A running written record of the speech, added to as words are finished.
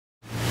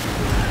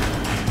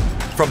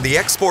From the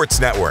X Sports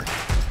Network,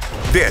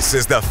 this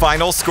is The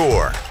Final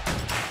Score.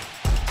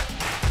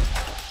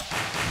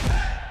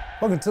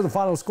 Welcome to The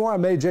Final Score.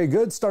 I'm A.J.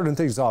 Good, starting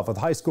things off with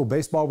high school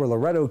baseball, where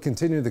Loretto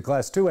continued the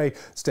Class 2A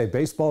state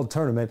baseball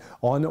tournament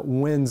on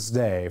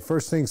Wednesday.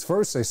 First things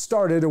first, they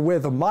started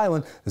with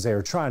Milan as they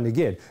are trying to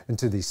get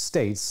into the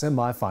state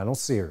semifinal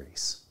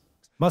series.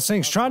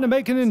 Mustangs trying to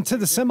make it into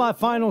the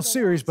semifinal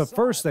series, but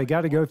first they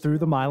got to go through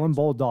the Milan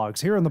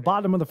Bulldogs. Here in the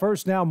bottom of the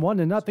first, down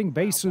 1-0,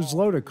 bases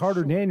loaded.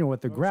 Carter Daniel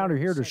with the grounder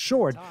here to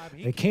short.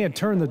 They can't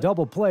turn the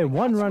double play.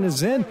 One run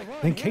is in.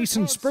 Then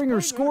Kason Springer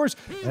scores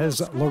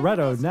as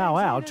Loretto now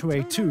out to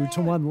a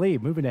 2-1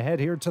 lead. Moving ahead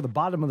here to the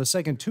bottom of the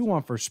second,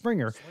 2-1 for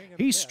Springer.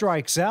 He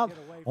strikes out.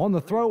 On the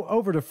throw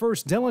over to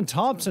first, Dylan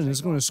Thompson is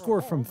going to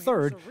score from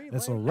third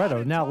as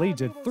Loretto now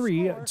leads it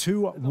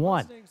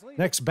 3-1.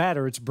 Next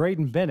batter, it's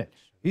Braden Bennett.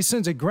 He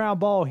sends a ground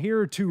ball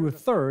here to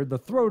third. The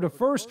throw to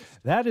first,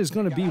 that is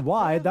going to be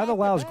wide. That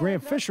allows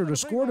Grant Fisher to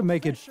score to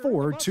make it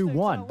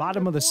 4-1.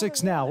 Bottom of the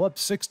sixth now, up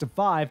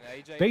 6-5.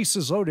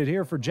 Bases loaded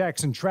here for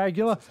Jackson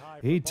Tragula.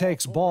 He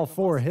takes ball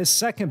four, his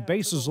second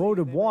bases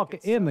loaded walk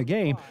in the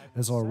game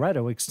as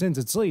Loretto extends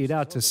its lead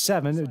out to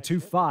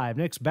 7-5.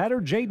 Next batter,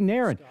 Jaden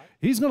Aaron.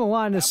 He's going to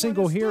line a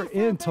single here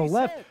into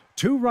left.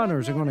 Two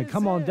runners are going to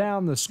come on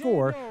down the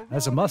score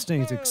as the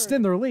Mustangs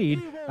extend their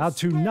lead out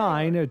to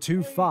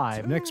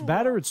 9-5. Next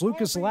batter, it's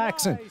Lucas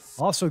Laxon.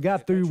 Also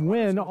got the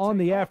win on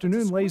the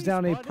afternoon, lays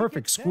down a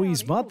perfect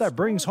squeeze bunt that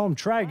brings home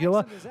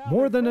Tragula.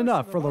 More than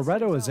enough for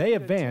Loretto as they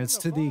advance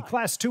to the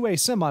Class 2A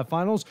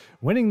semifinals,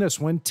 winning this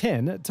one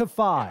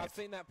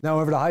 10-5. Now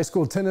over to high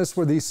school tennis,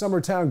 where the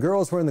Summertown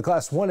Girls were in the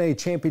Class 1A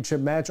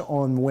championship match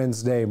on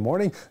Wednesday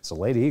morning. So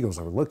Lady Eagles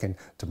are looking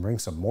to bring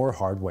some more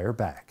hardware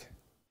back.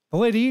 The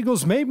Lady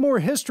Eagles made more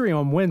history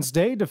on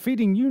Wednesday,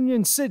 defeating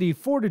Union City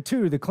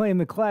 4-2 to claim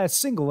the Class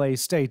Single A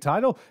state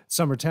title,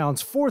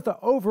 Summertown's fourth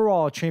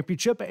overall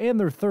championship and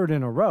their third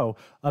in a row.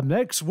 Up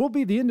next will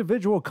be the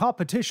individual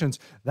competitions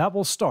that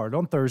will start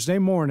on Thursday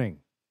morning.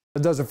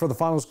 That does it for The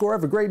Final Score.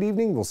 Have a great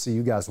evening. We'll see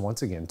you guys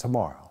once again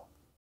tomorrow.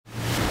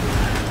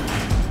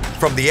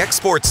 From the X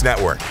Sports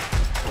Network,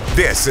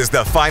 this is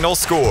The Final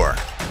Score.